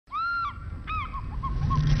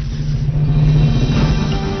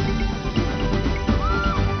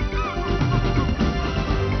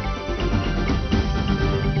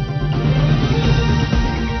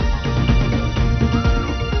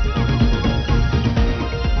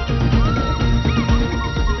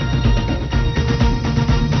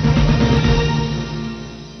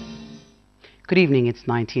Good evening, it's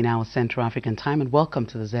 19 hours Central African time and welcome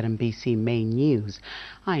to the ZNBC main news.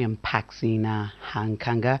 I am Paxina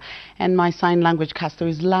Hankanga and my sign language caster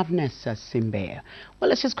is Lavnessa Simbe. Well,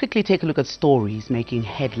 let's just quickly take a look at stories making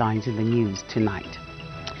headlines in the news tonight.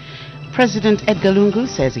 President Edgar Lungu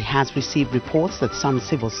says he has received reports that some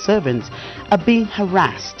civil servants are being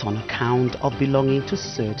harassed on account of belonging to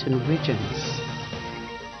certain regions.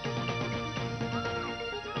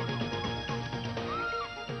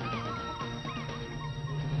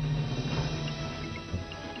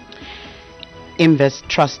 Invest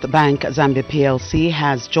Trust Bank Zambia PLC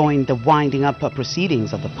has joined the winding up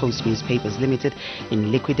proceedings of the Post Newspapers Limited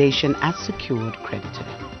in liquidation as secured creditor.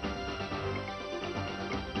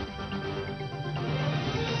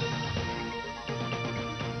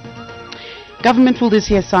 Government will this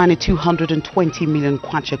year sign a 220 million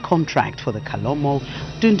kwacha contract for the Kalomo,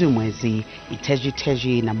 Dundumwezi,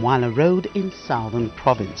 Iteji Namwala Road in Southern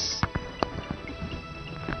Province.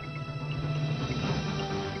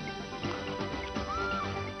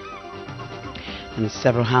 And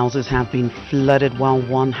several houses have been flooded while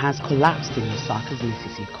one has collapsed in Lusaka's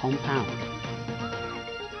Mississippi compound.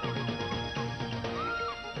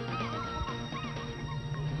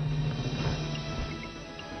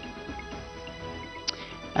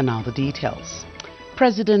 And now the details.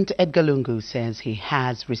 President Edgar Lungu says he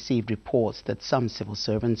has received reports that some civil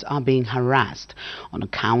servants are being harassed on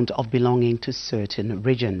account of belonging to certain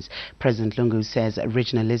regions. President Lungu says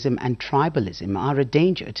regionalism and tribalism are a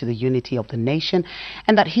danger to the unity of the nation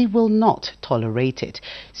and that he will not tolerate it.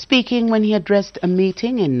 Speaking when he addressed a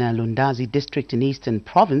meeting in Lundazi district in Eastern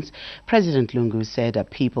Province, President Lungu said that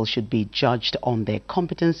people should be judged on their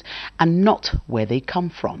competence and not where they come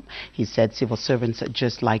from. He said civil servants,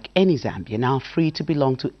 just like any Zambian, are free to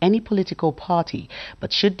belong to any political party,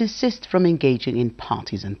 but should desist from engaging in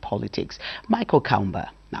partisan politics. Michael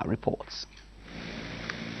Kaumba now reports.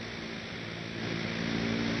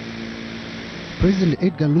 President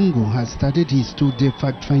Edgar Lungu has started his two-day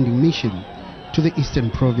fact-finding mission to the Eastern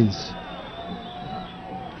Province.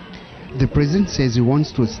 The president says he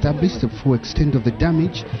wants to establish the full extent of the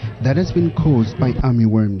damage that has been caused by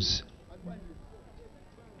armyworms.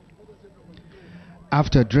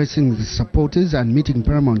 After addressing the supporters and meeting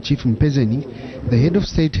Paramount Chief Mpezeni, the head of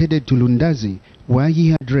state headed to Lundazi, where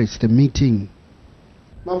he addressed the meeting.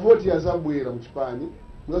 Mavoti yazabwera mchipani,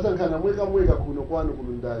 munasankhana mweka kuno kwano ku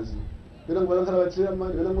Lundazi. Vena ngwalankhala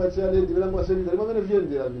vachairman, vena ngwachairlady, vena ngwasekretary, vamene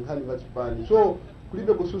vyendera vinkhani vachipani. So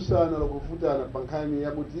kulibe kususana lokuvutana pankhani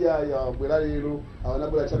yakuti iyayi abwera lero,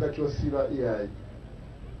 awanabwera chaka chosira iyayi.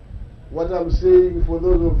 What I'm saying for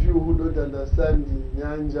those of you who don't understand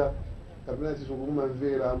Nyanja,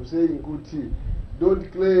 I'm saying kuti,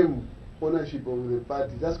 don't claim ownership of the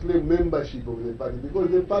party, just claim membership of the party,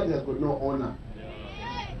 because the party has got no owner.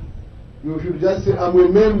 You should just say I'm a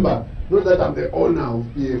member, not that I'm the owner of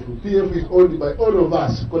PF. PF is owned by all of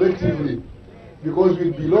us collectively, because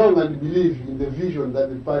we belong and believe in the vision that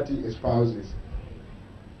the party espouses.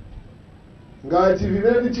 Ngati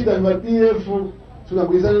vineni chita vya PF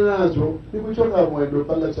tunabwizana nazo nikuchoka mwendo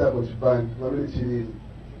panga chako chipani wamene chilili.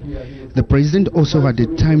 The president also had a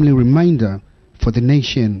timely reminder for the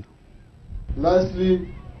nation. Lastly,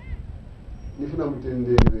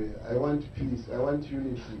 I want peace, I want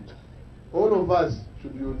unity. All of us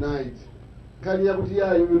should unite. Kani yakuti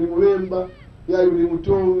ya yuli Mulemba, ya yuli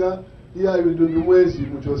Mutonga, ya yuli Dundumwezi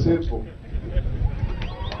Muchosepo.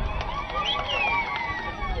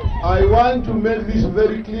 I want to make this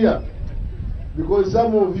very clear, because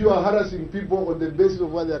some of you are harassing people on the basis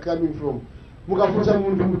of where they are coming from. Mukafuta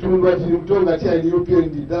muntu Mutonga ati Mutonga ati ya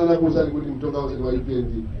UPND, dana kusali kuti Mutonga wasali wa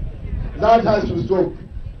UPND. That has to stop.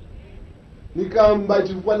 Nikamba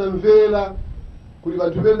chifukwa na mvela kuli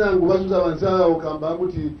bantu benangu basuza banzawo kamba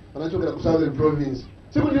kuti banachokera ku Southern Province.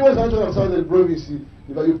 Sikuti wose banachokera ku Southern Province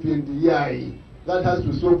ni ba UPND yayi. That has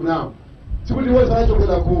to stop now. Sikuti wose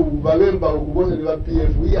banachokera ku Balemba ukubose ni ba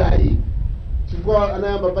PF yayi. Chifukwa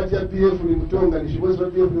anayamba party ya PF ni Mutonga ni shibose ba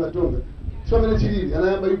PF ni Mutonga. Somene chilili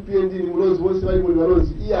anayamba UPND ni Mulozi wose bali mu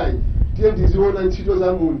Mulozi yayi. TND ziona ntchito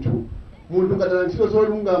za muntu. Muntu ngatana ntchito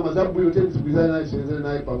zolungama za bwino TND zibizana naye chenzene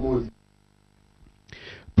naye pamoja.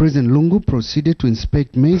 President Lungu proceeded to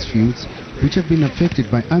inspect maize fields which have been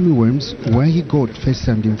affected by armyworms, where he got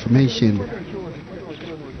first-hand information.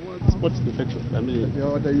 What's the effect of family?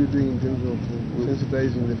 What are you doing in terms of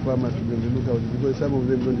sensitizing the farmers to look out? Because some of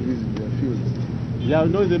them don't visit their fields. Yeah,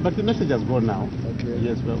 no, but the message has gone now. Okay.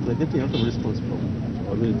 Yes, we're getting a lot of response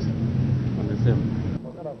from it on the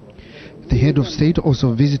same. The head of state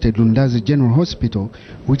also visited Lundazi General Hospital,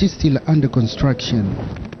 which is still under construction.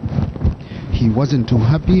 He wasn't too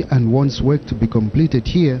happy and wants work to be completed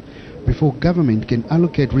here before government can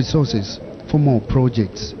allocate resources for more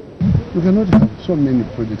projects. You cannot have so many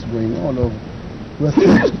projects going all over. We are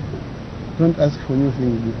finished. Don't ask for new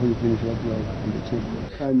things before you finish what you have on the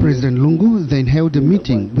table. President Lungu then held a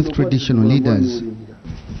meeting with traditional leaders.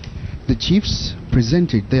 The chiefs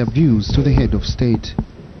presented their views to the head of state.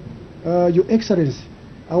 Your Excellency,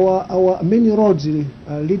 our many roads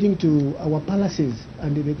leading to our palaces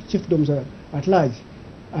and the chiefdoms at large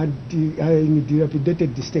are in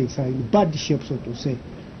dilapidated states, are in bad shape, so to say.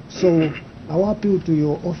 So our appeal to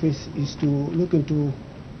your office is to look into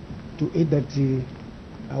it that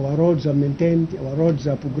our roads are maintained, our roads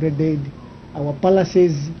are upgraded, our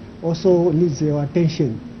palaces also needs your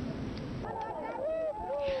attention.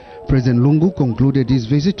 President Lungu concluded his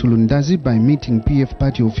visit to Lundazi by meeting PF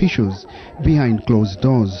party officials behind closed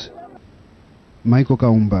doors. Michael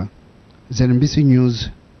Kaumba, ZNBC News,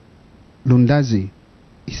 Lundazi,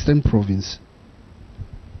 Eastern Province.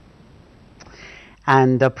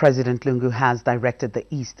 And President Lungu has directed the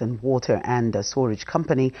Eastern Water and Storage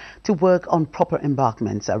Company to work on proper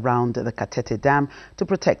embankments around the Katete Dam to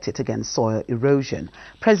protect it against soil erosion.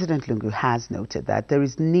 President Lungu has noted that there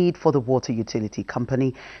is need for the water utility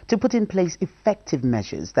company to put in place effective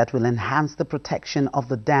measures that will enhance the protection of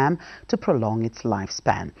the dam to prolong its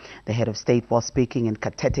lifespan. The head of state was speaking in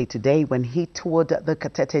Katete today when he toured the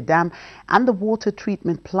Katete Dam and the water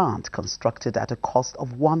treatment plant constructed at a cost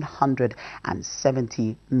of 170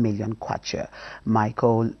 million kwacha.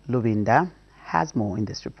 Michael Luwinda has more in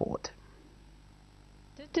this report.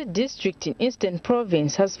 The district in Eastern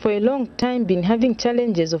Province has for a long time been having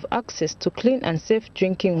challenges of access to clean and safe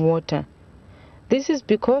drinking water. This is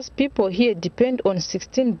because people here depend on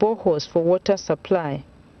 16 boreholes for water supply.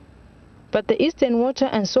 But the Eastern Water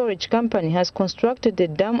and Storage Company has constructed a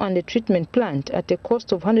dam and a treatment plant at a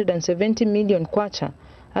cost of 170 million kwacha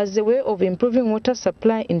as a way of improving water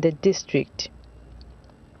supply in the district.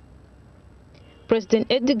 President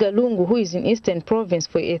Edgar Lungu, who is in Eastern Province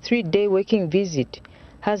for a 3-day working visit,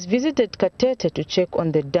 has visited Katete to check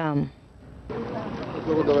on the dam.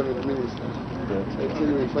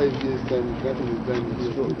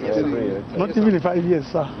 Not even in 5 years,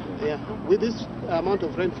 sir. Yeah, with this amount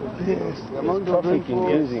of rainfall. Yes, the amount of rainfall.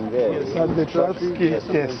 Increasing there. Yes, and the traffic, yes.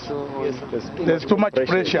 There's too much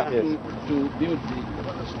pressure. To build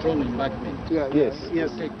the strong embankment. Yeah, yes.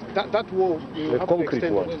 Yes, that wall, you The have concrete to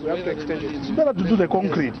extend one. it. We have to extend it. It's better to do the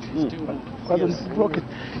concrete. Yes. Block it.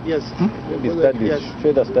 Yes. Maybe studies,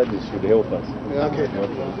 further studies should help us. Okay.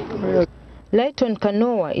 Lighton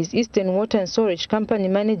Kanoa is Eastern Water and Storage Company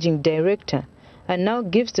Managing Director and now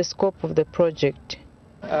gives the scope of the project.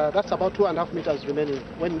 That's about 2.5 meters remaining.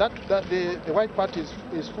 When the white part is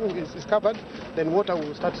full, is covered, then water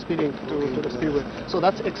will start spilling to the spillway. So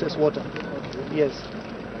that's excess water. Yes.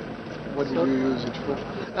 What do you use it for?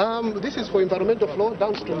 This is for environmental flow.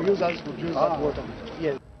 Downstream users would use that water.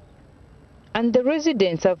 Yes. And the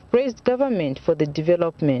residents have praised government for the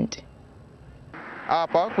development.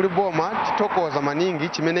 Apa kuli boma titokoza maningi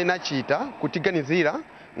chimene nachita kutiganizira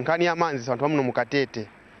nkani ya manzi santu wamuno mukatete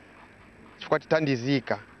chifukwa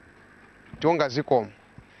titandizika tionga zikomo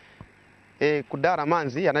kudara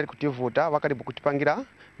manzi yanali kutivuta wakalipo kutipangira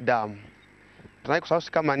damu tanai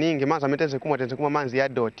kusawusika maningi manzi ameteze kumwa manzi ya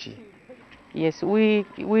doti. Yes, we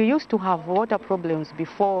used to have water problems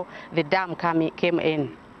before the dam came in.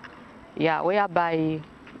 Yeah, whereby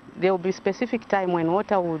there will be specific time when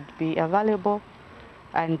water would be available,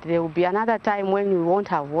 and there will be another time when you won't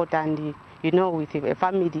have water, and you know, with a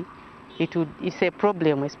family, it's a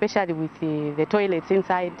problem, especially with the toilets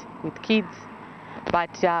inside with kids. But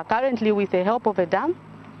currently, with the help of a dam,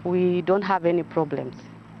 we don't have any problems.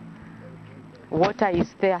 Water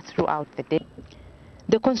is there throughout the day.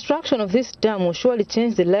 The construction of this dam will surely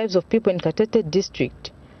change the lives of people in Katete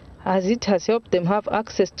district, as it has helped them have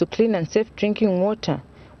access to clean and safe drinking water,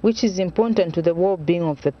 which is important to the well-being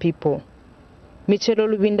of the people. Michelo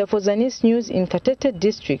Lubinda for Zanis News in Katete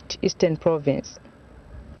District, Eastern Province.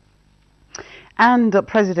 And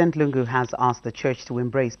President Lungu has asked the church to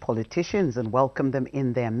embrace politicians and welcome them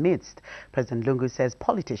in their midst. President Lungu says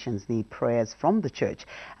politicians need prayers from the church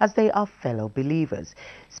as they are fellow believers.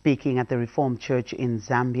 Speaking at the Reformed Church in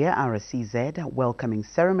Zambia, RCZ, welcoming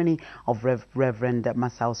ceremony of Reverend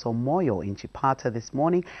Masauso Moyo in Chipata this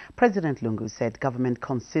morning, President Lungu said government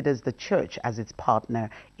considers the church as its partner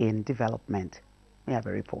in development. We have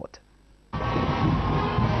a report.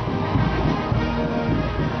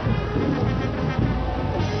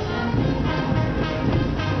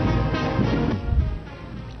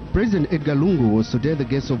 President Edgar Lungu was today the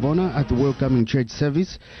guest of honor at the welcoming church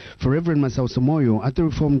service for Reverend Masauso Moyo at the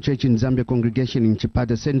Reformed Church in Zambia congregation in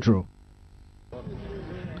Chipata Central.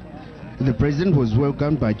 The president was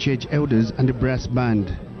welcomed by church elders and a brass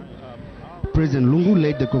band. President Lungu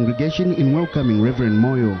led the congregation in welcoming Reverend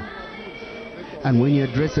Moyo. And when he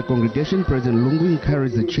addressed the congregation, President Lungu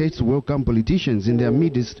encouraged the church to welcome politicians in their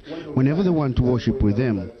midst whenever they want to worship with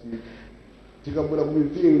them.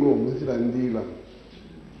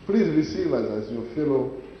 Please receive us as your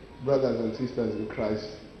fellow brothers and sisters in Christ.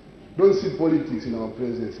 Don't see politics in our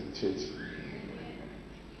presence in church.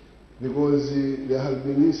 Because there has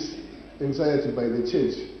been this anxiety by the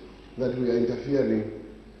church that we are interfering.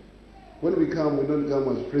 When we come, we don't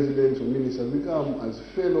come as presidents or ministers, we come as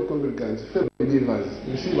fellow congregants, fellow believers.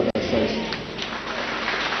 Receive us as such.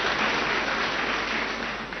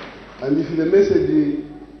 And if the message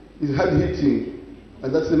is hard-hitting,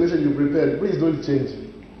 and that's the message you prepared, please don't change it.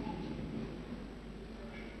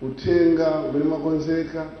 Utenga, ulema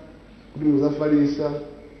konseka, kuti muzafalisa,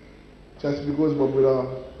 just because mabula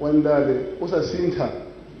one day, osa sinta,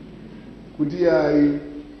 kuti yai,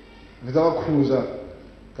 vizawa kruza,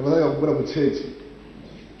 kanazaka kubula kuchechi,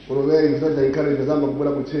 orowei vizawa encourage vizawa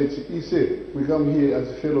kubula kuchechi, ise, we come here as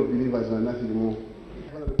fellow believers and nothing more.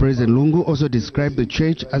 President Lungu also described the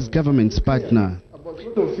church as government's partner. About a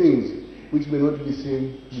lot of things which may not be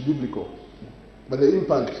seen to be biblical, but the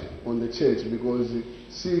impact on the church, because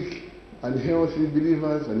sick and healthy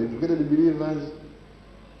believers and educated believers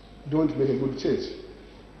don't make a good church.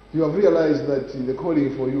 You have realized that the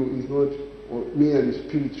calling for you is not merely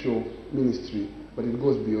spiritual ministry, but it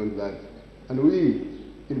goes beyond that. And we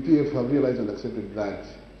in PF have realized and accepted that.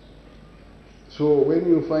 So when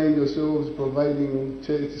you find yourselves providing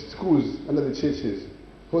schools under the churches,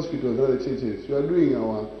 hospitals under the churches, you are doing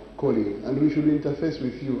our calling, and we should interface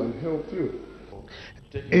with you and help you.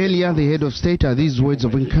 Earlier, the head of state had these words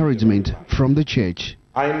of encouragement from the church.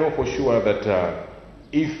 I know for sure that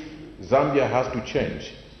if Zambia has to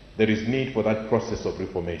change, there is need for that process of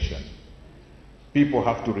reformation. People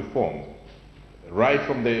have to reform right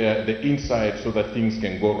from the inside so that things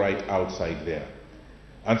can go right outside there.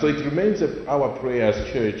 And so it remains our prayer as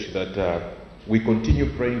church that we continue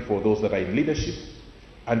praying for those that are in leadership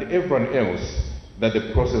and everyone else, that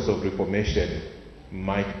the process of reformation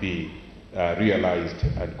might be realized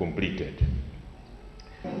and completed.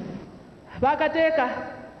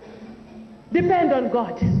 Bakateka, depend on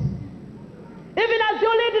God. Even as you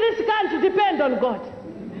lead this country, depend on God.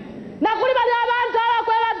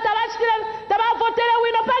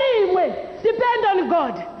 Depend on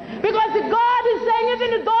God. Because God is saying,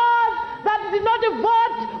 even those that did not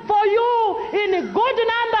vote for you in good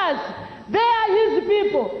numbers, they are his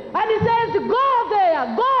people. And he says, go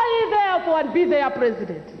there, go ye therefore and be their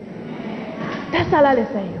president. That's all I'll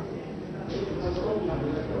say.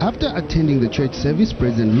 After attending the church service,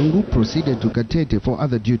 President Lungu proceeded to Katete for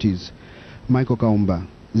other duties. Michael Kaumba,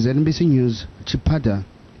 ZNBC News, Chipata,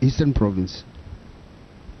 Eastern Province.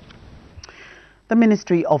 The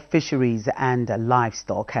Ministry of Fisheries and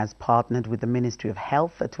Livestock has partnered with the Ministry of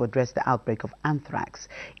Health to address the outbreak of anthrax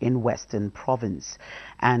in Western Province.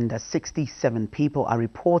 And 67 people are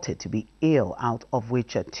reported to be ill, out of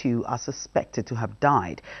which 2 are suspected to have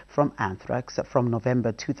died from anthrax from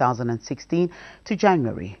November 2016 to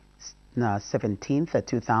January 17th,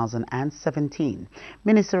 2017.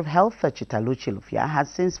 Minister of Health Chitaluchi Lufia has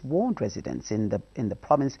since warned residents in the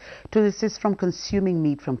province to desist from consuming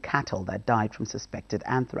meat from cattle that died from suspected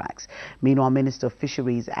anthrax. Meanwhile, Minister of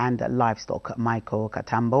Fisheries and Livestock Michael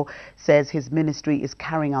Katambo says his ministry is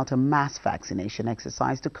carrying out a mass vaccination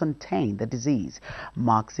exercise to contain the disease.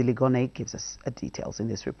 Mark Ziligone gives us details in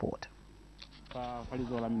this report.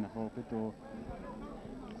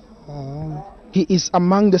 He is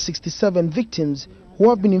among the 67 victims who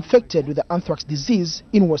have been infected with the anthrax disease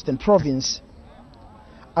in Western Province.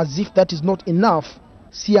 As if that is not enough,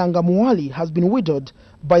 Sianga Muali has been widowed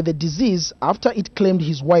by the disease after it claimed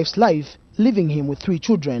his wife's life, leaving him with 3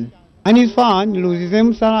 children. I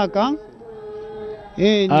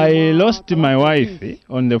lost my wife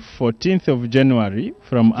on the 14th of January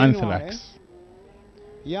from anthrax.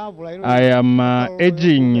 I am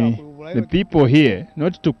urging the people here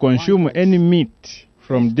not to consume any meat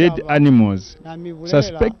from dead animals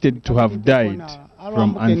suspected to have died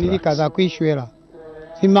from anthrax.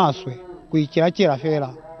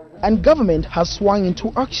 And government has swung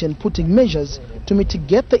into action, putting measures to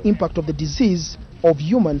mitigate the impact of the disease of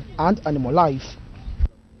human and animal life.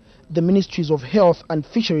 The Ministries of Health and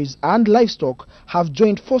Fisheries and Livestock have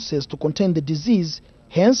joined forces to contain the disease,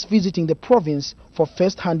 hence visiting the province for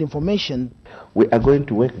first-hand information. We are going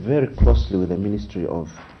to work very closely with the Ministry of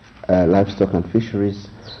Livestock and Fisheries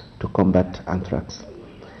to combat anthrax.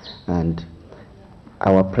 And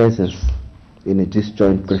our presence in a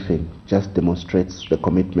disjoint briefing just demonstrates the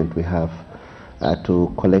commitment we have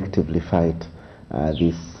to collectively fight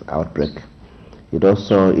this outbreak. It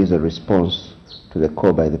also is a response to the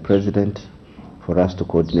call by the President for us to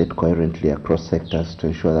coordinate coherently across sectors to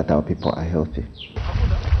ensure that our people are healthy.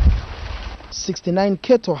 69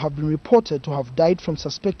 cattle have been reported to have died from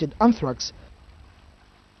suspected anthrax,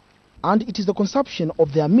 and it is the consumption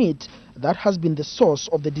of their meat that has been the source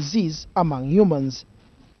of the disease among humans.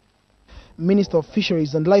 Minister of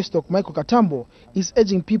Fisheries and Livestock Michael Katambo is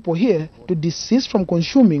urging people here to desist from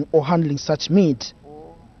consuming or handling such meat.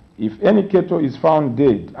 If any cattle is found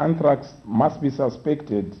dead, anthrax must be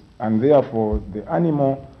suspected, and therefore the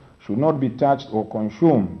animal should not be touched or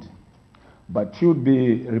consumed, but should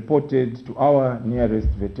be reported to our nearest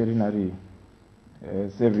veterinary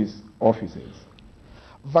service officers.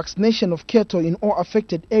 Vaccination of cattle in all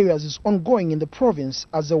affected areas is ongoing in the province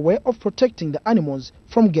as a way of protecting the animals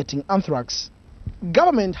from getting anthrax.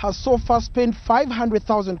 Government has so far spent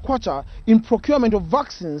 500,000 kwacha in procurement of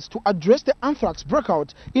vaccines to address the anthrax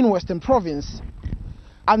breakout in Western Province.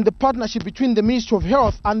 And the partnership between the Ministry of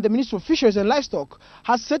Health and the Ministry of Fisheries and Livestock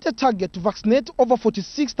has set a target to vaccinate over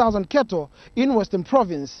 46,000 cattle in Western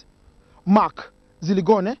Province. Mark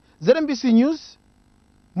Ziligone, ZNBC News,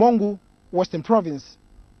 Mongu, Western Province.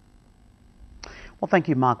 Well, thank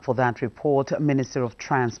you, Mark, for that report. Minister of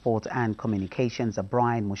Transport and Communications,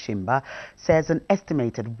 Brian Mushimba, says an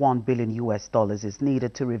estimated $1 billion is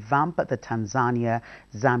needed to revamp the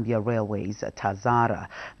Tanzania-Zambia Railways, TAZARA.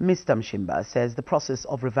 Mr. Mushimba says the process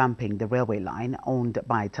of revamping the railway line owned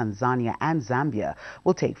by Tanzania and Zambia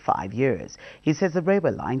will take 5 years. He says the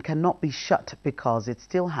railway line cannot be shut because it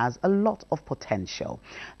still has a lot of potential.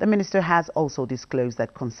 The minister has also disclosed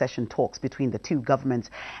that concession talks between the two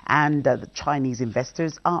governments and the Chinese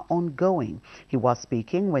investors are ongoing. He was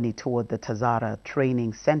speaking when he toured the TAZARA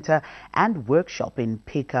Training Center and Workshop in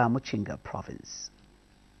Pika, Muchinga Province.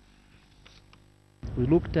 We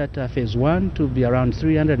looked at phase 1 to be around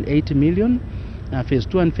 380 million. Phase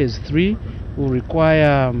 2 and phase 3 will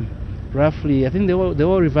require roughly, I think the whole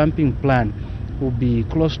revamping plan will be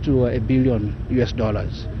close to $1 billion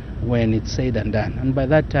when it's said and done. And by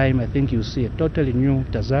that time, I think you'll see a totally new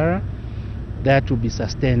TAZARA that will be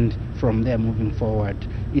sustained from there moving forward.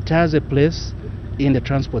 It has a place in the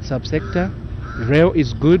transport subsector. Rail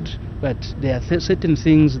is good, but there are certain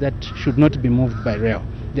things that should not be moved by rail.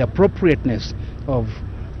 The appropriateness of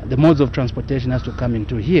the modes of transportation has to come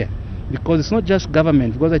into here, because it's not just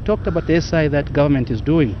government, because I talked about the SI that government is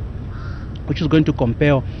doing, which is going to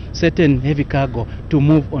compel certain heavy cargo to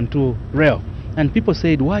move onto rail. And people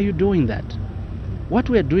said, why are you doing that? What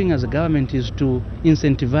we are doing as a government is to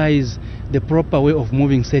incentivize the proper way of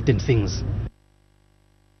moving certain things.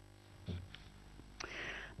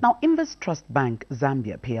 Now, Invest Trust Bank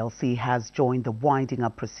Zambia PLC has joined the winding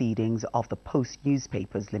up proceedings of the Post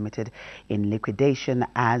Newspapers Limited in liquidation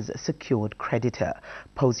as secured creditor.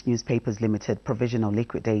 Post Newspapers Limited provisional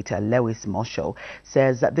liquidator Lewis Mosho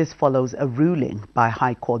says that this follows a ruling by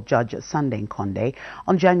High Court Judge Sunday Nkonde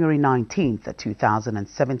on January 19,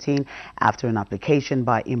 2017, after an application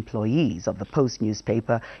by employees of the Post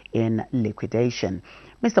newspaper in liquidation.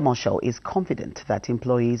 Mr. Mosho is confident that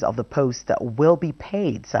employees of the Post will be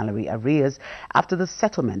paid salary arrears after the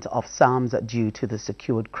settlement of sums due to the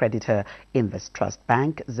secured creditor Invest Trust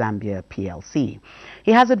Bank Zambia PLC.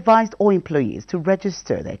 He has advised all employees to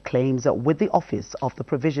register their claims with the office of the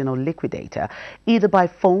provisional liquidator either by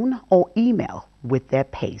phone or email with their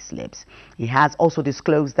pay slips. He has also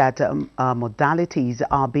disclosed that modalities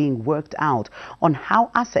are being worked out on how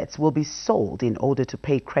assets will be sold in order to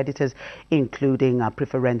pay creditors, including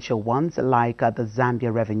preferential ones like the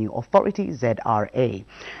Zambia Revenue Authority, ZRA.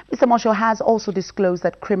 Mr. Mosho has also disclosed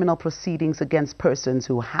that criminal proceedings against persons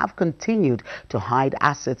who have continued to hide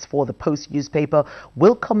assets for the Post newspaper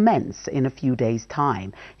will commence in a few days'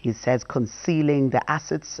 time. He says concealing the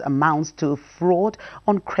assets amounts to fraud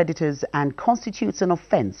on creditors and constitutes an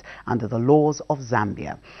offence under the laws of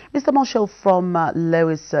Zambia. Mr. Mosho from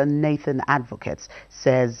Lewis Nathan Advocates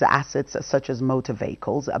says assets such as motor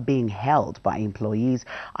vehicles are being held by employees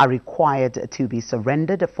are required to be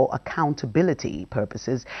surrendered for accountability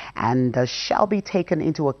purposes and shall be taken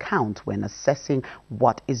into account when assessing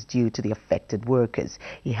what is due to the affected workers.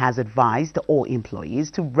 He has advised all employees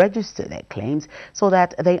to register their claims so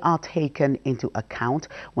that they are taken into account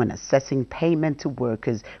when assessing payment to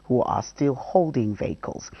workers who are still holding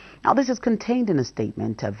vehicles. Now, this is contained in a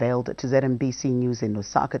statement veiled to ZNBC News in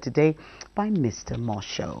Lusaka today by Mr.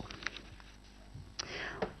 Mosho.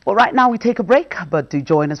 Well, right now we take a break, but do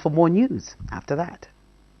join us for more news after that.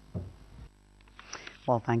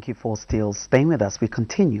 Well, thank you for still staying with us. We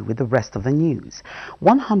continue with the rest of the news.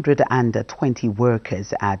 120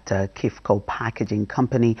 workers at Kifco Packaging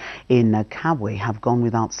Company in Kabwe have gone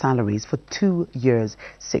without salaries for 2 years,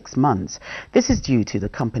 6 months. This is due to the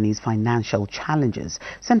company's financial challenges.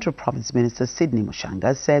 Central Province Minister Sidney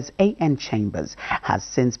Mushanga says AN Chambers has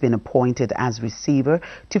since been appointed as receiver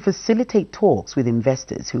to facilitate talks with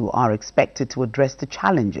investors who are expected to address the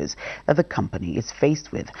challenges that the company is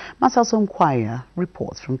faced with. Masalso Mkwaya reports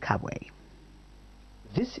from Kabwe.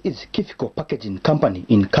 This is Kifco Packaging Company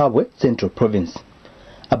in Kabwe, Central Province.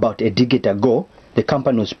 About a decade ago, the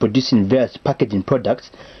company was producing various packaging products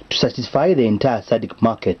to satisfy the entire SADC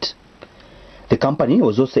market. The company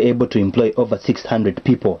was also able to employ over 600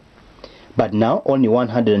 people. But now only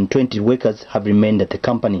 120 workers have remained at the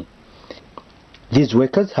company. These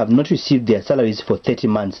workers have not received their salaries for 30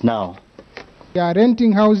 months now. We are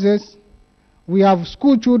renting houses, we have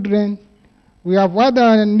school children, we have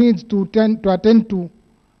other needs to attend to,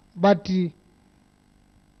 but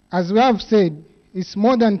as we have said, it's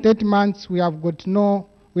more than 30 months we haven't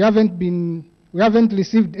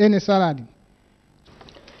received any salary.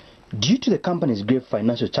 Due to the company's grave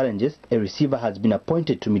financial challenges, a receiver has been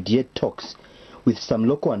appointed to mediate talks with some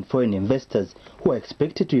local and foreign investors who are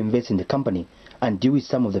expected to invest in the company and deal with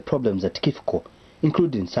some of the problems at Kifco,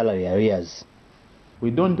 including salary arrears.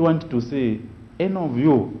 We don't want to see any of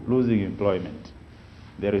you losing employment.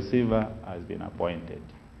 The receiver has been appointed.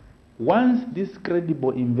 Once this credible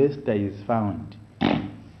investor is found,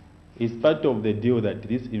 it's part of the deal that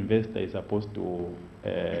this investor is supposed to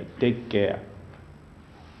take care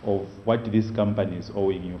of what this company is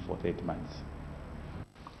owing you for 30 months.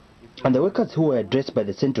 And the workers who were addressed by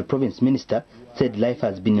the Central Province Minister said life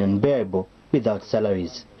has been unbearable without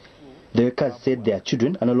salaries. The workers said their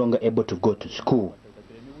children are no longer able to go to school.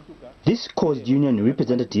 This caused union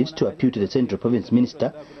representatives to appeal to the Central Province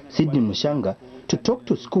Minister, Sidney Mushanga, to talk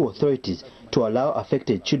to school authorities to allow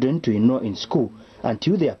affected children to enroll in school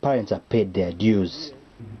until their parents have paid their dues.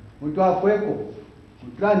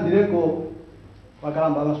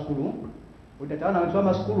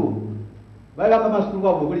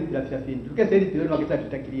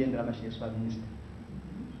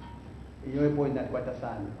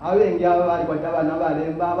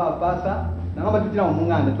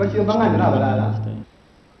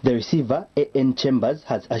 The receiver, AN Chambers,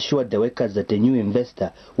 has assured the workers that a new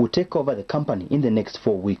investor will take over the company in the next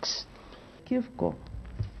 4 weeks. Kifco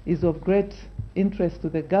is of great interest to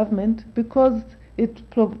the government because it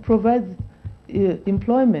provides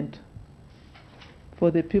employment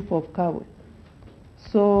for the people of Kabwe.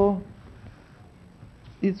 So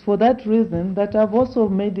it's for that reason that I've also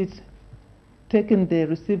taken the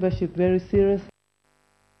receivership very seriously.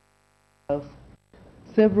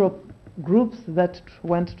 Several groups that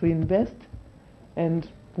want to invest, and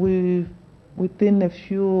within a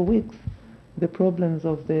few weeks the problems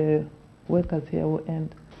of the workers here will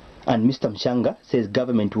end. And Mr. Mshanga says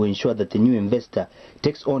government will ensure that the new investor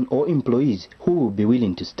takes on all employees who will be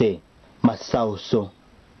willing to stay. Masauso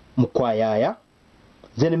Mkwayaya,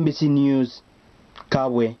 ZNBC News,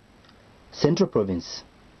 Kabwe, Central Province.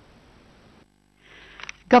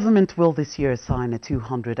 Government will this year sign a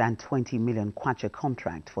 220 million kwacha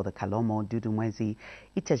contract for the Kalomo Dudumwezi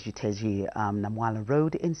Itejiteji Namwala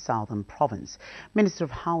Road in Southern Province. Minister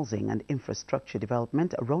of Housing and Infrastructure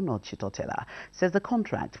Development Ronald Chitotela says the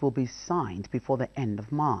contract will be signed before the end of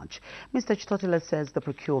March. Mr. Chitotela says the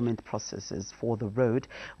procurement processes for the road,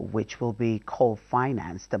 which will be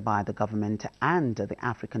co-financed by the government and the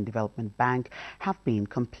African Development Bank, have been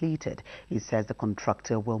completed. He says the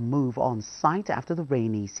contractor will move on site after the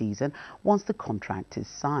rainy season once the contract is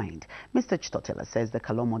signed. Mr. Chitotela says the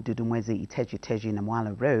Kalomo Dudumwezi Itejiteji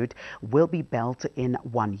Namwala Road will be built in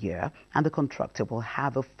 1 year, and the contractor will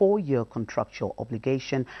have a 4-year contractual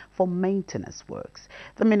obligation for maintenance works.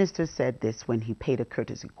 The minister said this when he paid a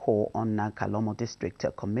courtesy call on Kalomo District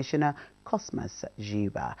Commissioner Cosmas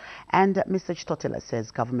Jiba. And Mr. Chitotela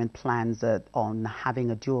says government plans on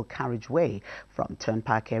having a dual carriageway from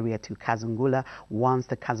Turnpike area to Kazungula once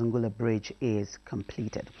the Kazungula Bridge is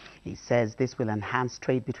completed. He says this will enhance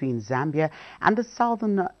trade between Zambia and the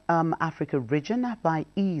Southern Africa region by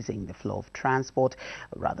easing the flow of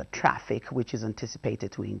traffic, which is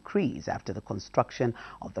anticipated to increase after the construction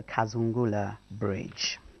of the Kazungula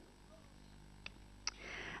Bridge.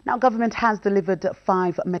 Now, government has delivered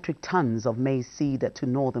 5 metric tons of maize seed to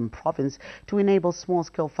Northern Province to enable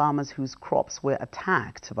small-scale farmers whose crops were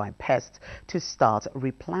attacked by pests to start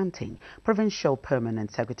replanting. Provincial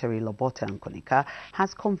Permanent Secretary Lobota Nkunika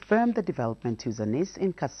has confirmed the development to Zanis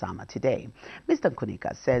in Kasama today. Mr.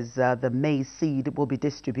 Nkunika says the maize seed will be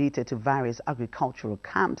distributed to various agricultural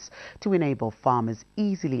camps to enable farmers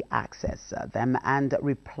easily access them and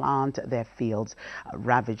replant their fields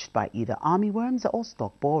ravaged by either armyworms or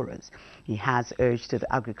stalk borers. He has urged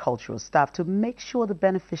the agricultural staff to make sure the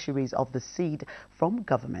beneficiaries of the seed from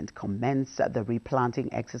government commence the replanting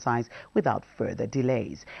exercise without further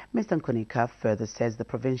delays. Mr. Nkunika further says the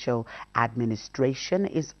provincial administration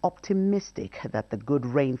is optimistic that the good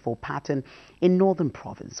rainfall pattern in Northern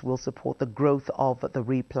Province will support the growth of the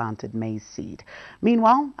replanted maize seed.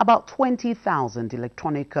 Meanwhile, about 20,000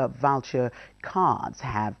 electronic voucher cards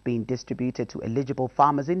have been distributed to eligible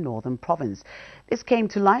farmers in Northern Province. This came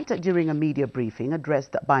to light during a media briefing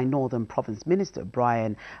addressed by Northern Province Minister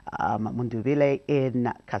Brian Mundubile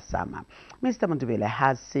in Kasama. Mr. Mundubile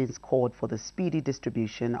has since called for the speedy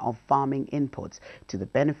distribution of farming inputs to the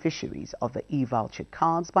beneficiaries of the e-voucher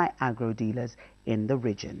cards by agro-dealers in the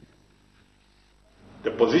region.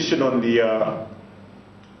 The position on the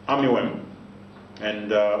armyworm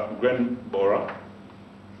and grain borer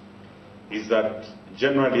is that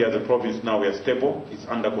generally as a province now we are stable, it's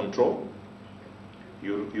under control.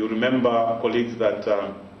 You remember, colleagues, that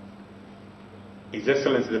His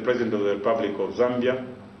Excellency the President of the Republic of Zambia,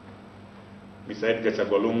 Mr. Edgar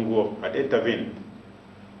Chagwalungu, had intervened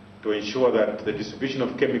to ensure that the distribution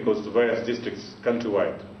of chemicals to various districts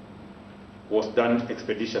countrywide was done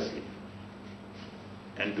expeditiously.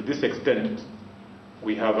 And to this extent,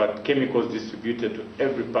 we have had chemicals distributed to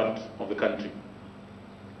every part of the country.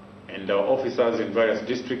 And our officers in various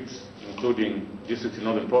districts, including districts in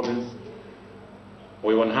Northern Province,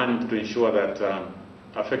 were on hand to ensure that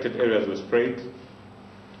affected areas were sprayed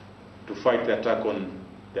to fight the attack on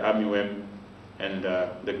the armyworm and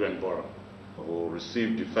the grain borer. We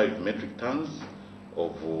received 5 metric tons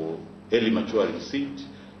of early maturing seed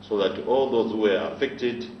so that all those who were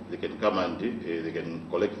affected, they can come and they can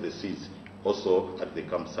collect the seeds also at the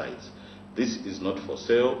campsites. This is not for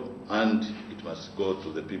sale and it must go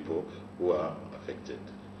to the people who are affected.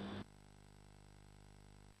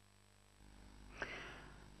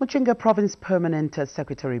 Muchinga Province Permanent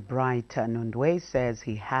Secretary Bright Nundwe says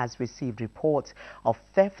he has received reports of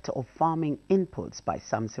theft of farming inputs by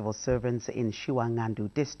some civil servants in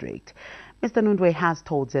Shiwangandu district. Mr. Nundwe has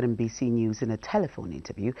told ZNBC News in a telephone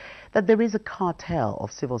interview that there is a cartel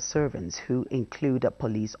of civil servants who include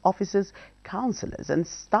police officers, councillors and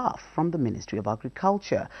staff from the Ministry of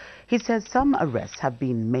Agriculture. He says some arrests have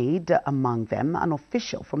been made, among them an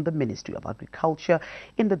official from the Ministry of Agriculture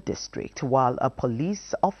in the district, while a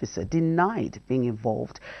police officer denied being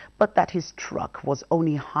involved, but that his truck was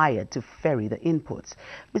only hired to ferry the inputs.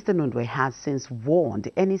 Mr. Nundwe has since warned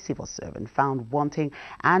any civil servant found wanting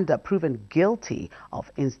and proven guilty of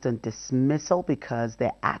instant dismissal because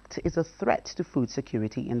their act is a threat to food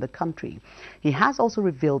security in the country. He has also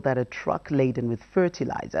revealed that a truck laden with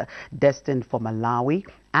fertilizer destined for Malawi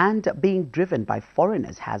and being driven by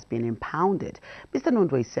foreigners has been impounded. Mr.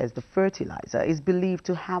 Nundwe says the fertilizer is believed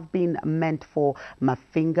to have been meant for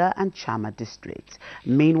Mafinga and Chama districts.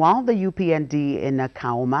 Meanwhile, the UPND in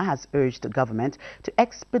Kaoma has urged the government to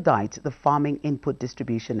expedite the farming input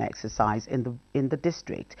distribution exercise in the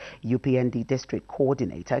district. UPND District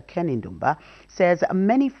Coordinator Ken Indumba says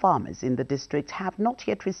many farmers in the district have not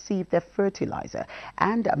yet received their fertilizer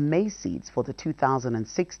and maize seeds for the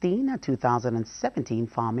 2016-2017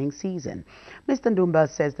 farming season. Mr. Ndumba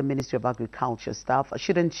says the Ministry of Agriculture staff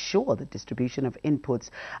should ensure the distribution of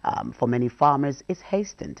inputs for many farmers is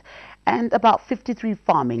hastened. And about 53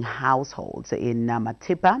 farming households in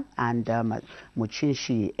Matipa and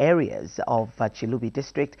Muchinshi areas of Chilubi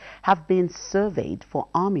district have been surveyed for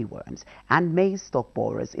armyworms and maize stalk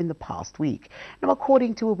borers in the past week. Now,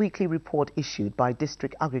 according to a weekly report issued by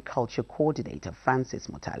District Agriculture Coordinator Francis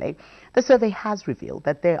Motale, the survey has revealed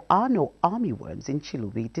that there are no armyworms in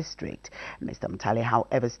Chilubi district. Mr. Mtale,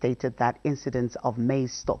 however, stated that incidents of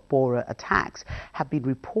maize stalk borer attacks have been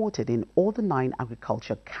reported in all the 9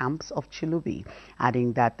 agriculture camps of Chilubi,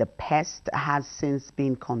 adding that the pest has since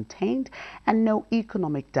been contained and no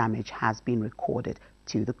economic damage has been recorded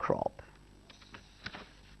to the crop.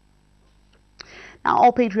 Now,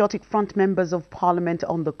 all Patriotic Front members of Parliament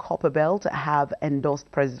on the Copperbelt have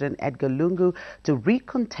endorsed President Edgar Lungu to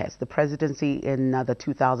recontest the presidency in the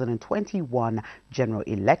 2021 general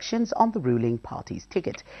elections on the ruling party's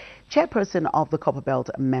ticket. Chairperson of the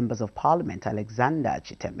Copperbelt Members of Parliament, Alexander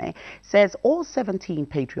Chiteme, says all 17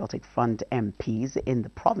 Patriotic Front MPs in the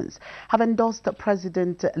province have endorsed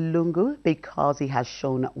President Lungu because he has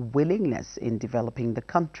shown willingness in developing the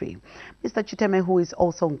country. Mr. Chiteme, who is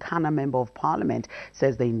also Nkana Member of Parliament,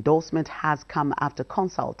 says the endorsement has come after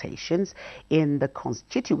consultations in the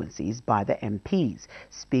constituencies by the MPs.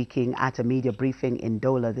 Speaking at a media briefing in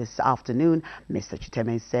Dola this afternoon, Mr.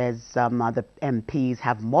 Chiteme says the MPs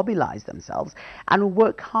have mobilized themselves and will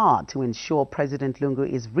work hard to ensure President Lungu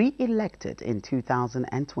is re-elected in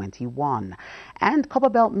 2021. And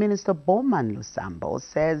Copperbelt Minister Bowman Lusambo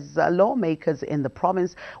says lawmakers in the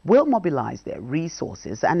province will mobilize their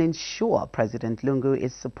resources and ensure President Lungu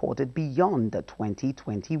is supported beyond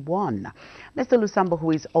 2021. Mr. Lusambo, who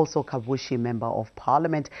is also Kavushi Member of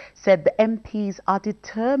Parliament, said the MPs are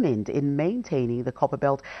determined in maintaining the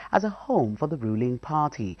Copperbelt as a home for the ruling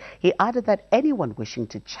party. He added that anyone wishing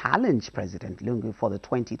to challenge President Lungu for the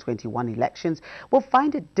 2021 elections will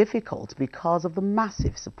find it difficult because of the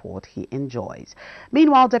massive support he enjoys.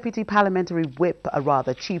 Meanwhile, Deputy Parliamentary Whip,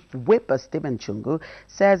 Chief Whip Stephen Chungu,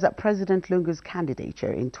 says that President Lungu's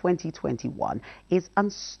candidature in 2021 is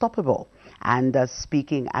unstoppable. And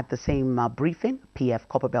speaking at the same briefing, PF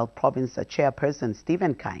Copperbelt Province Chairperson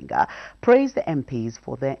Stephen Kainga praised the MPs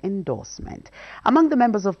for their endorsement. Among the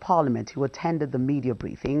members of Parliament who attended the media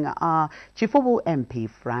briefing are Chifubu MP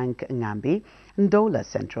Frank Ngambi, Ndola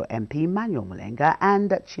Central MP Manuel Mulenga, and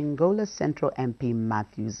Chingola Central MP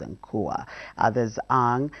Matthew Zankua. Others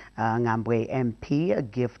are Ngambwe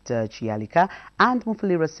MP Gift Chialika and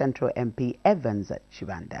Mufulira Central MP Evans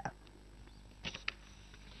Chivanda.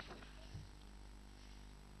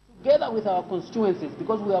 Together with our constituencies,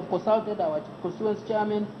 because we have consulted our constituency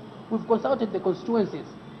chairman, we've consulted the constituencies,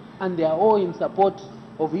 and they are all in support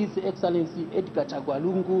of His Excellency Edgar Chagwa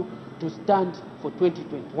Lungu to stand for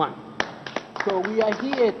 2021. So we are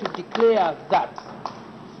here to declare that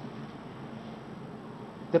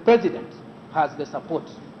the President has the support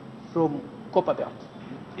from Copperbelt.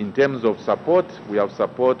 In terms of support, we have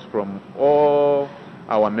support from all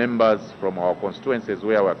our members from our constituencies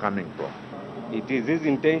where we're coming from. It is his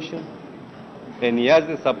intention, and he has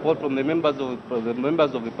the support from the members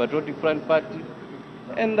of the Patriotic Front Party,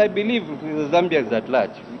 and I believe the Zambians at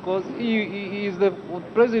large, because he is the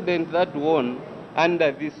president that won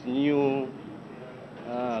under this new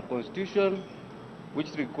constitution,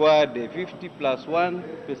 which required a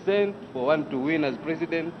 50+1% for one to win as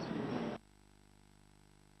president.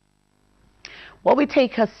 While we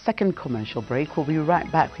take a second commercial break, we'll be right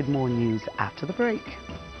back with more news after the break.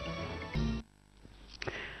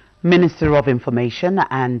 Minister of Information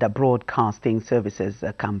and Broadcasting Services,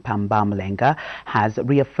 Kampamba Mulenga, has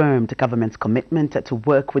reaffirmed the government's commitment to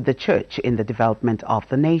work with the church in the development of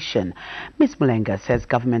the nation. Ms. Mulenga says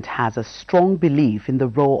government has a strong belief in the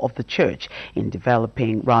role of the church in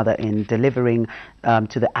delivering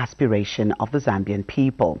to the aspiration of the Zambian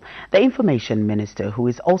people. The Information Minister, who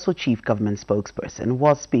is also Chief Government Spokesperson,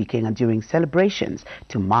 was speaking during celebrations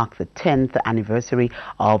to mark the 10th anniversary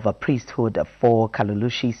of priesthood for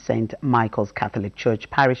Kalulushi St. Michael's Catholic Church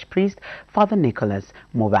Parish Priest, Father Nicholas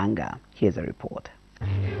Movanga. Here's a report.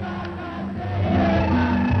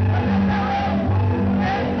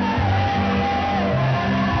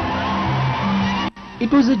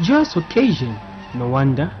 It was a joyous occasion. No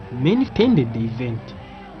wonder many attended the event.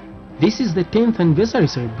 This is the 10th anniversary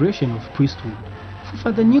celebration of priesthood for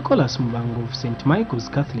Father Nicholas Movanga of St. Michael's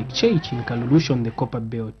Catholic Church in Kalulushi on the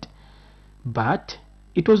Copperbelt. But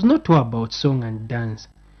it was not all about song and dance.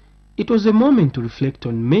 It was a moment to reflect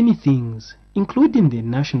on many things, including the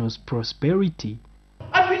nation's prosperity.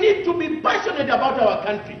 And we need to be passionate about our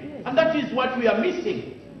country, and that is what we are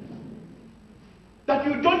missing. That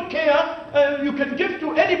you don't care, you can give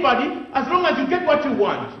to anybody as long as you get what you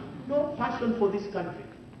want. No passion for this country.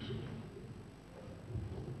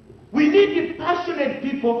 We need passionate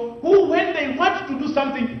people who, when they want to do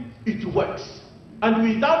something, it works. And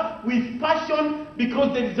with passion,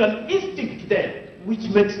 because there is an instinct there which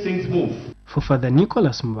makes things move. For Father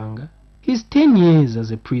Nicholas Movanga, his 10 years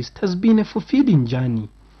as a priest has been a fulfilling journey.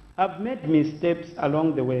 I've made missteps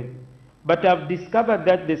along the way, but I've discovered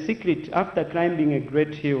that the secret after climbing a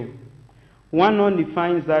great hill, one only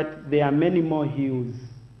finds that there are many more hills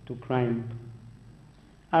to climb.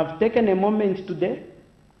 I've taken a moment today.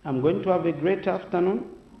 I'm going to have a great afternoon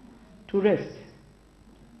to rest,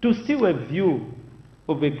 to see a view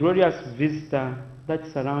of a glorious vista that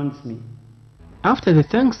surrounds me. After the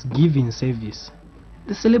Thanksgiving service,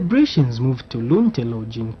 the celebrations moved to Lunte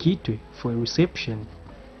Lodge in Kitwe for a reception.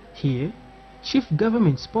 Here, Chief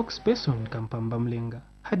Government Spokesperson Kampamba Mlenga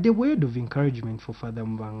had a word of encouragement for Father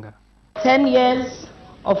Mvanga. 10 years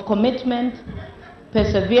of commitment,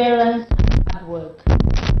 perseverance, and hard work.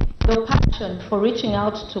 Your passion for reaching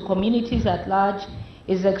out to communities at large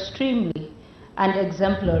is extremely and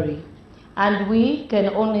exemplary. And we can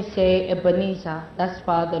only say, Ebenezer, that's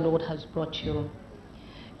far the Lord has brought you.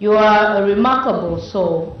 You are a remarkable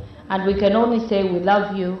soul, and we can only say we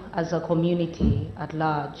love you as a community at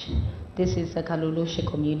large. This is the Kalulushi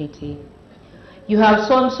community. You have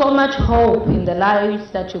sown so much hope in the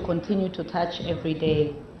lives that you continue to touch every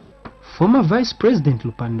day. Former Vice President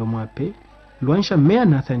Lupando Mwape, Luansha Mayor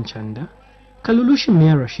Nathan Chanda, Kalulushi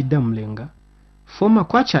Mayor Rashida Mlenga, former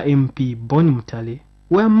Kwacha MP Boni Mutale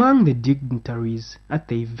were among the dignitaries at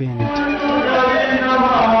the event.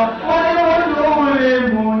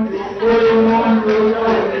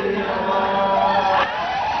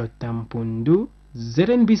 Tampundu,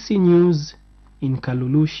 ZNBC News in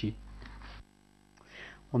Kalulushi.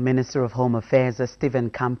 Well, Minister of Home Affairs Stephen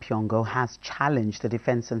Kampyongo has challenged the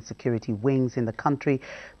defense and security wings in the country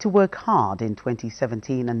to work hard in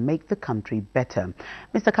 2017 and make the country better.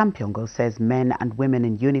 Mr. Kampyongo says men and women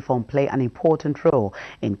in uniform play an important role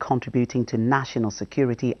in contributing to national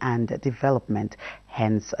security and development.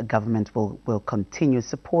 Hence, government will continue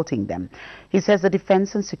supporting them. He says the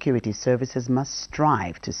defense and security services must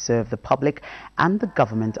strive to serve the public and the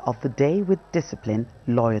government of the day with discipline,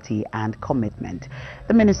 loyalty and commitment.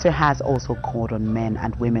 The minister has also called on men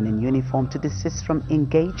and women in uniform to desist from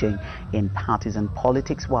engaging in partisan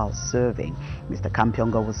politics while serving. Mr.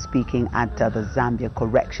 Kampyongo was speaking at the Zambia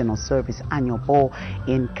Correctional Service Annual Ball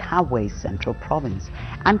in Kabwe Central Province.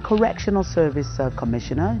 And Correctional Service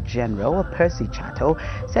Commissioner General Percy Chato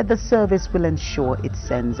said the service will ensure it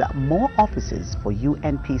sends more officers for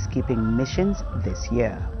UN peacekeeping missions this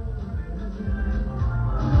year.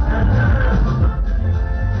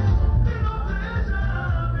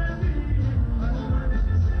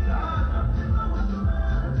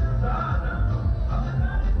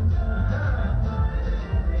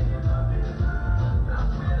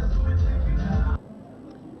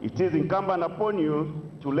 It is incumbent upon you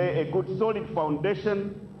to lay a good solid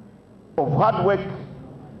foundation of hard work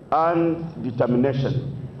and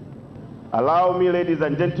determination. Allow me, ladies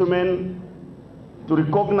and gentlemen, to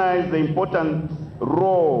recognize the important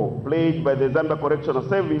role played by the Zambia Correctional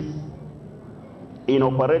Service in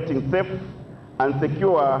operating safe and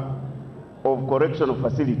secure of correctional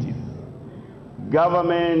facilities.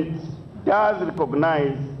 Government does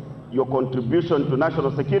recognize your contribution to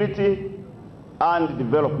national security and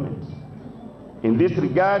development. In this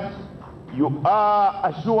regard, you are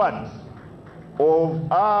assured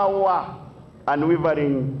of our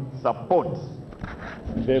unwavering support.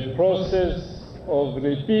 The process of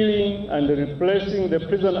repealing and replacing the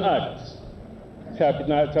Prison Act, Chapter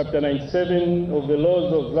 97 of the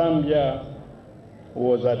laws of Zambia,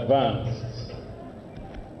 was advanced.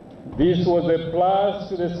 This was a plus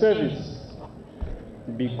to the service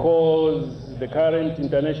because the current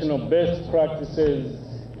international best practices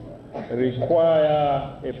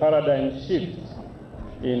require a paradigm shift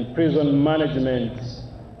in prison management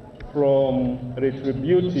from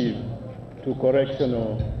retributive to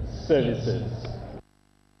correctional services.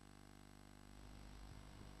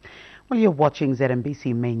 Well, you're watching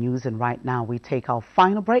ZNBC Main News, and right now we take our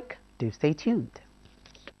final break. Do stay tuned.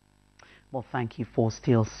 Well, thank you for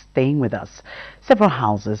still staying with us. Several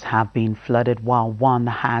houses have been flooded while one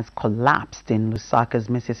has collapsed in Lusaka's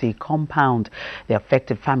Mississippi compound. The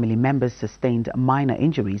affected family members sustained minor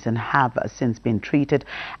injuries and have since been treated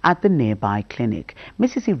at the nearby clinic.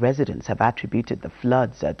 Mississippi residents have attributed the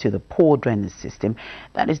floods to the poor drainage system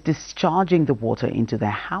that is discharging the water into their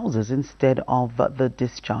houses instead of the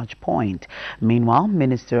discharge point. Meanwhile,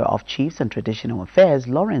 Minister of Chiefs and Traditional Affairs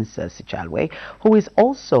Lawrence Sichalwe, who is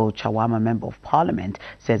also Chawama Member of Parliament,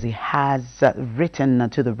 says he has written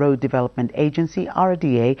to the Road Development Agency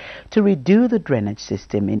RDA to redo the drainage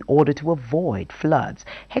system in order to avoid floods.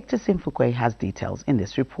 Hector Simfukwe has details in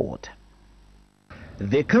this report.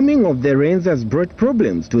 The coming of the rains has brought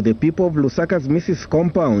problems to the people of Lusaka's Mrs.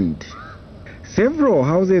 compound. Several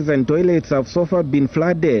houses and toilets have so far been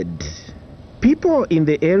flooded. People in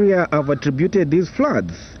the area have attributed these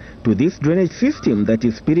floods to this drainage system that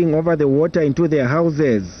is spilling over the water into their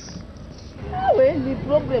houses. Ni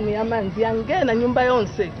problem ya manzi yangena nyumba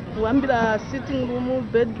yonse kuambira sitting room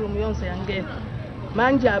bedroom yonse yangena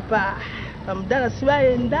manje hapa pamdala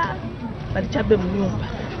sibaenda balichabe mnyumba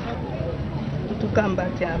tukamba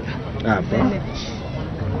hapa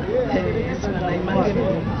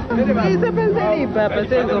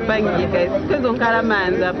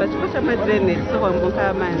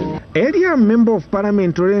Area Member of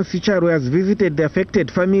Parliament Lawrence Sicharwe has visited the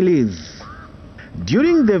affected families.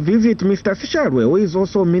 During the visit, Mr. Sicharwe, who is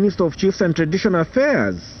also Minister of Chiefs and Traditional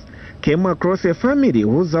Affairs, came across a family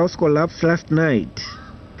whose house collapsed last night.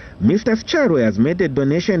 Mr. Sicharwe has made a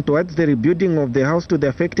donation towards the rebuilding of the house to the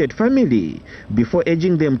affected family before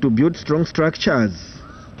urging them to build strong structures.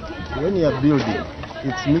 When you are building,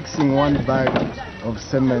 it's mixing one bag of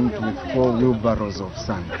cement with 4 wheelbarrows of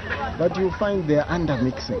sand. But you find they are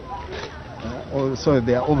under-mixing. Also,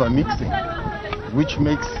 they are over-mixing, which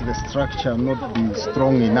makes the structure not be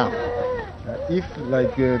strong enough. If,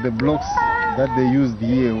 like the blocks that they used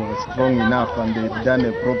here were strong enough and they'd done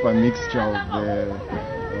a proper mixture of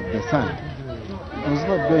the sand, it was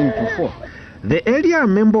not going to fall. The area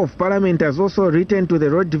Member of Parliament has also written to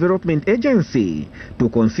the Road Development Agency to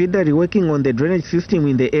consider reworking on the drainage system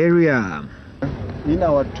in the area. In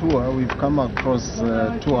our tour, we've come across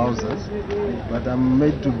 2 houses, but I'm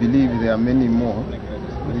made to believe there are many more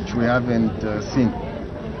which we haven't seen.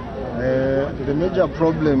 The major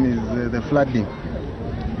problem is the flooding.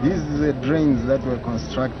 These drains that were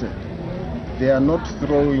constructed, they are not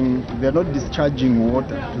discharging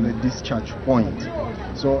water to the discharge point.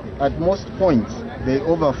 So at most points, they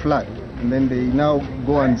overflood, and then they now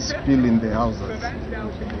go and spill in the houses.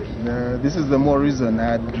 This is the more reason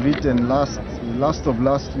I had written last of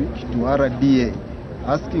last week to RDA,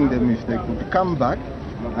 asking them if they could come back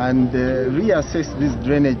and reassess these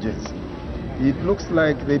drainages. It looks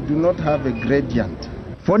like they do not have a gradient.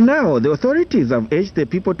 For now, the authorities have urged the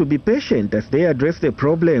people to be patient as they address the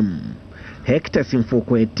problem. Hector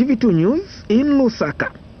Simfokwe, TV2 News in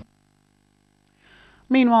Lusaka.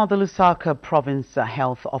 Meanwhile, the Lusaka Province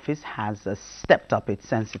Health Office has stepped up its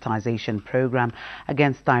sensitization program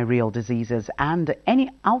against diarrheal diseases and any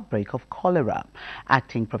outbreak of cholera.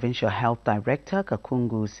 Acting Provincial Health Director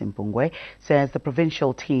Kakungu Simpungwe says the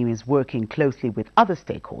provincial team is working closely with other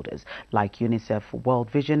stakeholders like UNICEF, World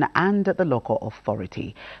Vision and the local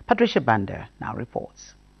authority. Patricia Bander now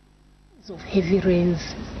reports. Of heavy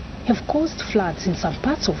rains have caused floods in some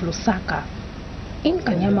parts of Lusaka. In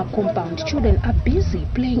Kanyama compound, children are busy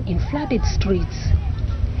playing in flooded streets.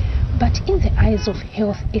 But in the eyes of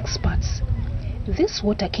health experts, this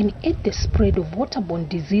water can aid the spread of waterborne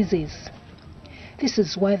diseases. This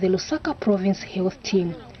is why the Lusaka Province Health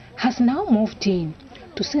Team has now moved in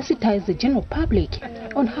to sensitize the general public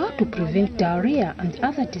on how to prevent diarrhea and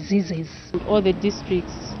other diseases. All the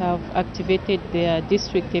districts have activated their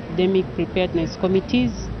district epidemic preparedness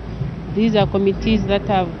committees. These are committees that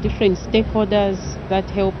have different stakeholders that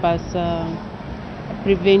help us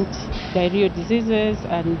prevent diarrheal diseases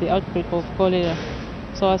and the outbreak of cholera.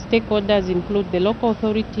 So our stakeholders include the local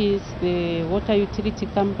authorities, the water utility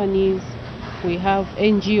companies, we have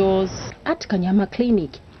NGOs. At Kanyama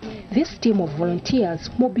Clinic, this team of volunteers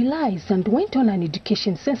mobilized and went on an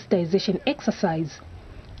education sensitization exercise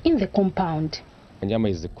in the compound. Kanyama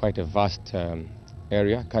is quite a vast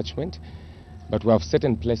area, catchment. But we have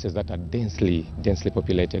certain places that are densely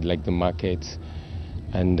populated, like the markets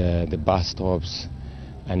and the bus stops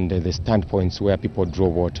and the standpoints where people draw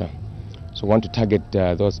water. So we want to target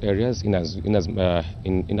those areas in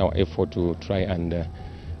our effort to try and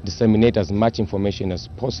disseminate as much information as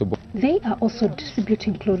possible. They are also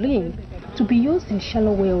distributing chlorine to be used in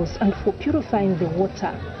shallow wells and for purifying the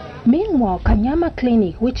water. Meanwhile, Kanyama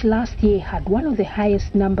Clinic, which last year had one of the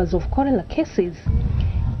highest numbers of cholera cases,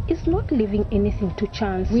 is not leaving anything to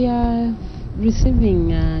chance. We are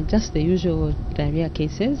receiving just the usual diarrhea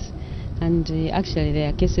cases, and actually there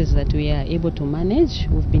are cases that we are able to manage.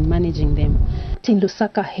 We've been managing them.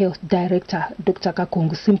 Lusaka Health Director Dr.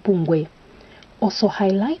 Kakungu Simpungwe also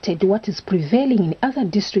highlighted what is prevailing in other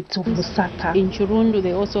districts of Lusaka. In Chirundu,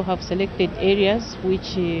 they also have selected areas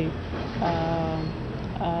which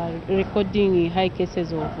are recording high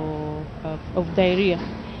cases of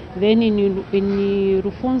diarrhea. Then in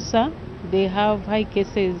Rufunsa, they have high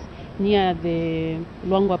cases near the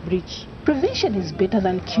Luangwa Bridge. Prevention is better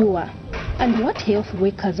than cure, and what health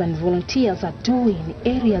workers and volunteers are doing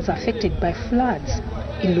in areas affected by floods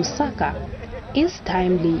in Lusaka is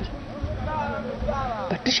timely.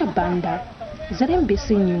 Patricia Banda,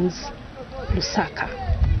 ZNBC News, Lusaka.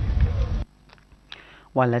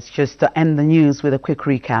 Well, let's just end the news with a quick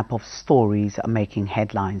recap of stories making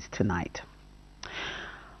headlines tonight.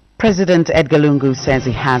 President Edgar Lungu says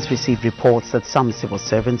he has received reports that some civil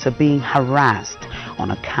servants are being harassed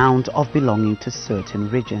on account of belonging to certain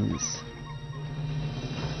regions.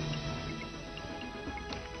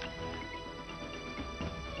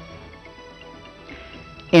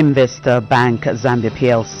 Investor Bank Zambia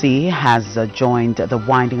PLC has joined the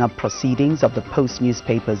winding up proceedings of the Post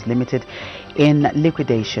Newspapers Limited in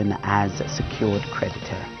liquidation as secured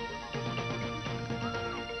creditor.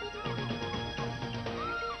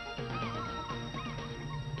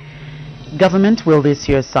 Government will this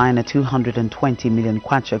year sign a 220 million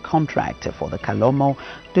kwacha contract for the Kalomo,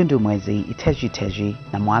 Dundumwezi, Iteji-Teji,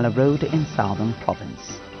 Namwala Road in Southern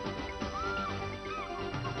Province.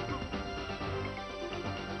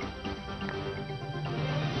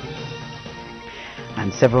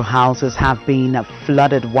 And several houses have been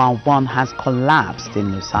flooded while one has collapsed in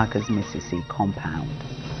Lusaka's Mississippi compound.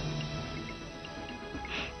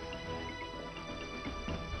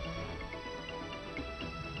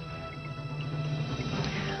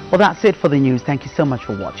 Well, that's it for the news. Thank you so much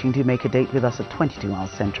for watching. Do make a date with us at 22 hours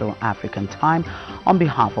Central African Time. On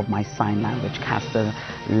behalf of my sign language caster,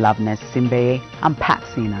 Loveness Simbe, I'm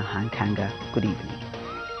Patsina Hankanga. Good evening.